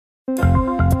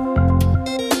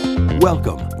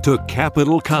Welcome to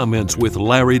Capital Comments with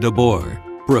Larry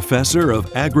DeBoer, Professor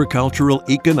of Agricultural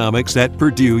Economics at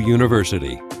Purdue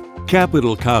University.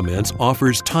 Capital Comments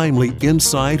offers timely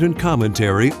insight and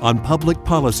commentary on public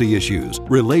policy issues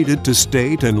related to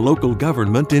state and local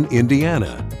government in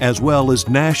Indiana, as well as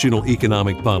national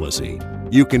economic policy.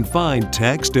 You can find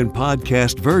text and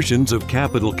podcast versions of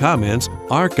Capital Comments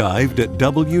archived at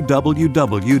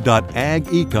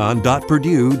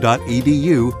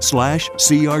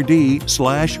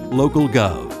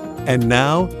www.agecon.purdue.edu/crd/localgov. And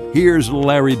now, here's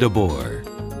Larry DeBoer.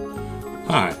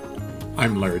 Hi,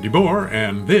 I'm Larry DeBoer,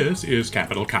 and this is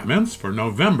Capital Comments for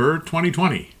November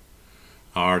 2020.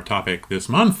 Our topic this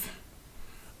month,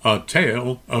 A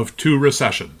Tale of Two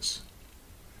Recessions.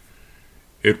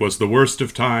 It was the worst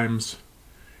of times.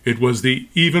 It was the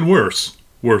even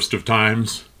worst of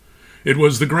times. It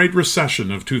was the Great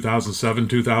Recession of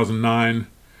 2007-2009.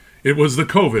 It was the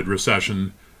COVID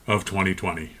recession of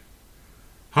 2020.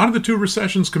 How do the two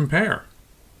recessions compare?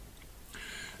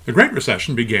 The Great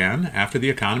Recession began after the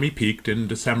economy peaked in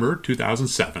December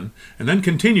 2007 and then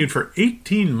continued for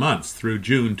 18 months through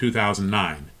June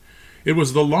 2009. It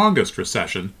was the longest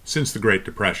recession since the Great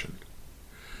Depression.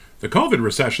 The COVID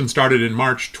recession started in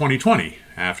March 2020,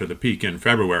 after the peak in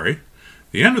February.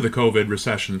 The end of the COVID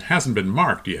recession hasn't been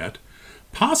marked yet.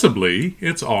 Possibly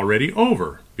it's already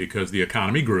over, because the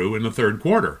economy grew in the third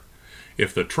quarter.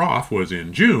 If the trough was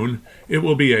in June, it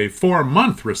will be a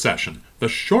 4-month recession, the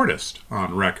shortest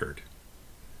on record.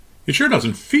 It sure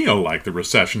doesn't feel like the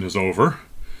recession is over.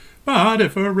 But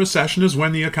if a recession is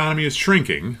when the economy is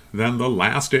shrinking, then the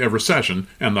last day of recession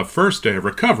and the first day of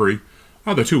recovery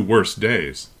are the two worst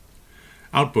days.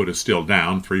 Output is still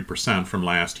down 3% from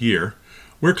last year.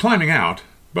 We're climbing out,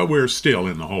 but we're still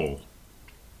in the hole.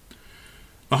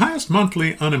 The highest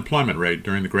monthly unemployment rate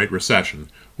during the Great Recession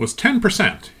was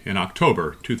 10% in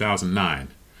October 2009.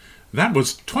 That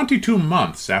was 22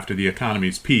 months after the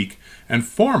economy's peak and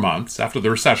 4 months after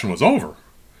the recession was over.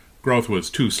 Growth was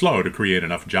too slow to create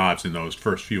enough jobs in those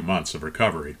first few months of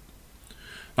recovery.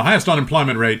 The highest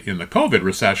unemployment rate in the COVID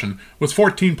recession was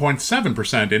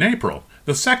 14.7% in April,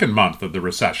 the second month of the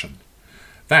recession.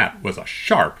 That was a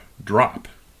sharp drop.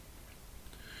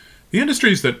 The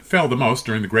industries that fell the most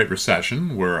during the Great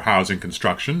Recession were housing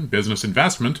construction, business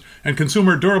investment, and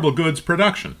consumer durable goods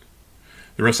production.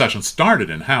 The recession started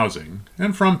in housing,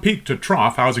 and from peak to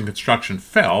trough, housing construction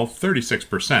fell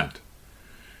 36%.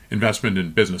 Investment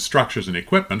in business structures and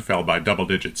equipment fell by double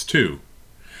digits too.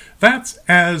 That's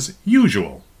as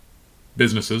usual.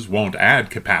 Businesses won't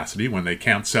add capacity when they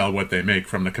can't sell what they make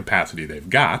from the capacity they've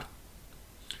got.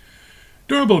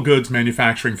 Durable goods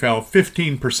manufacturing fell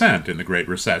 15% in the Great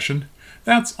Recession.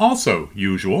 That's also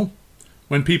usual.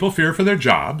 When people fear for their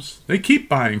jobs, they keep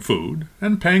buying food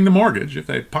and paying the mortgage if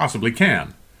they possibly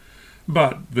can.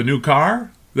 But the new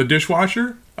car, the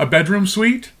dishwasher, a bedroom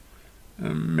suite?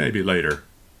 Maybe later.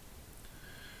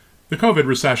 The COVID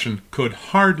recession could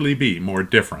hardly be more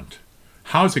different.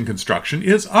 Housing construction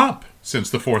is up since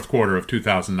the fourth quarter of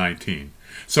 2019.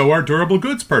 So are durable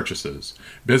goods purchases.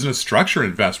 Business structure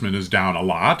investment is down a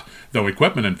lot, though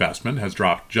equipment investment has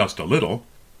dropped just a little.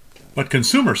 But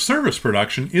consumer service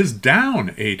production is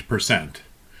down 8%.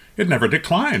 It never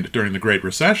declined during the Great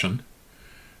Recession.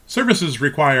 Services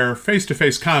require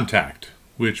face-to-face contact,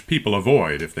 which people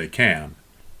avoid if they can.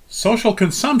 Social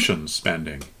consumption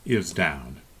spending is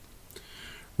down.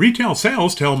 Retail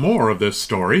sales tell more of this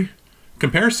story.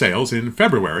 Compare sales in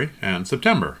February and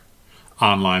September.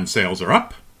 Online sales are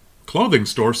up. Clothing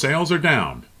store sales are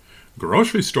down.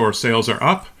 Grocery store sales are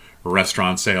up.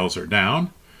 Restaurant sales are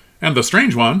down. And the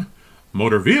strange one,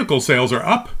 motor vehicle sales are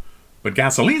up, but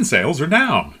gasoline sales are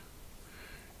down.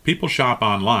 People shop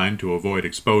online to avoid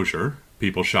exposure.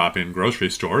 People shop in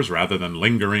grocery stores rather than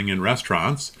lingering in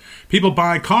restaurants. People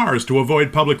buy cars to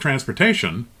avoid public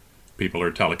transportation. People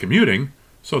are telecommuting,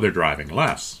 so they're driving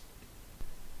less.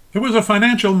 There was a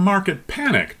financial market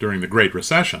panic during the Great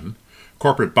Recession.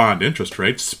 Corporate bond interest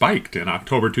rates spiked in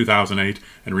October 2008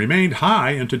 and remained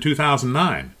high into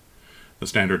 2009. The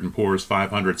Standard & Poor's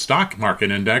 500 stock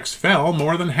market index fell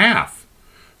more than half.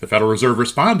 The Federal Reserve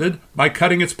responded by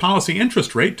cutting its policy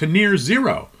interest rate to near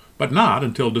zero, but not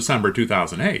until December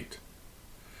 2008.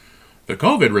 The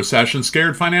COVID recession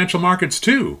scared financial markets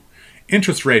too.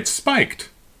 Interest rates spiked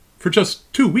for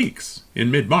just 2 weeks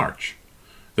in mid-March.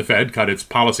 The Fed cut its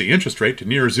policy interest rate to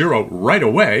near zero right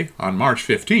away on March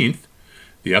 15th.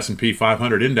 The S&P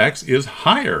 500 index is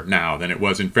higher now than it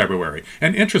was in February,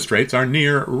 and interest rates are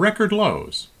near record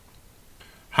lows.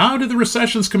 How do the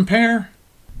recessions compare?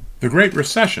 The Great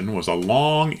Recession was a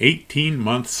long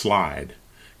 18-month slide.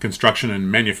 Construction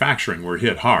and manufacturing were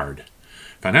hit hard.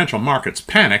 Financial markets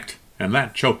panicked, and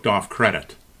that choked off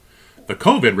credit. The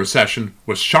COVID recession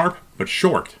was sharp but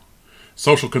short.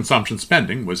 Social consumption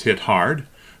spending was hit hard.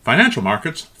 Financial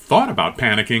markets thought about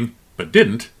panicking but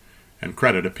didn't, and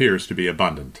credit appears to be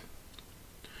abundant.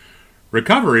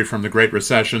 Recovery from the Great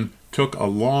Recession took a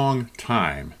long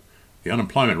time. The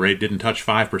unemployment rate didn't touch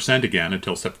 5% again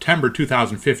until September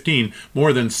 2015,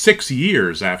 more than 6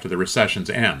 years after the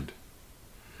recession's end.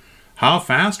 How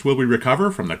fast will we recover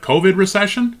from the COVID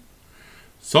recession?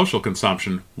 Social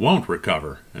consumption won't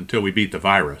recover until we beat the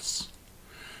virus.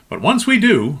 But once we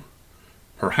do,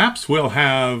 perhaps we'll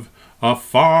have a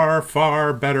far,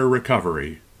 far better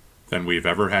recovery than we've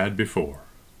ever had before.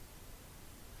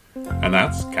 And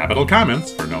that's Capital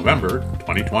Comments for November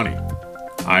 2020.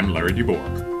 I'm Larry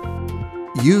DeBoer.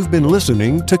 You've been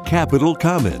listening to Capital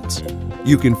Comments.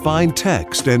 You can find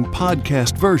text and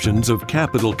podcast versions of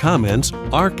Capital Comments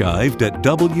archived at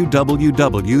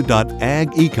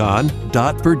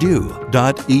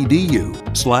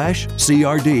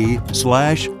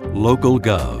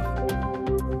www.agecon.purdue.edu/crd/localgov.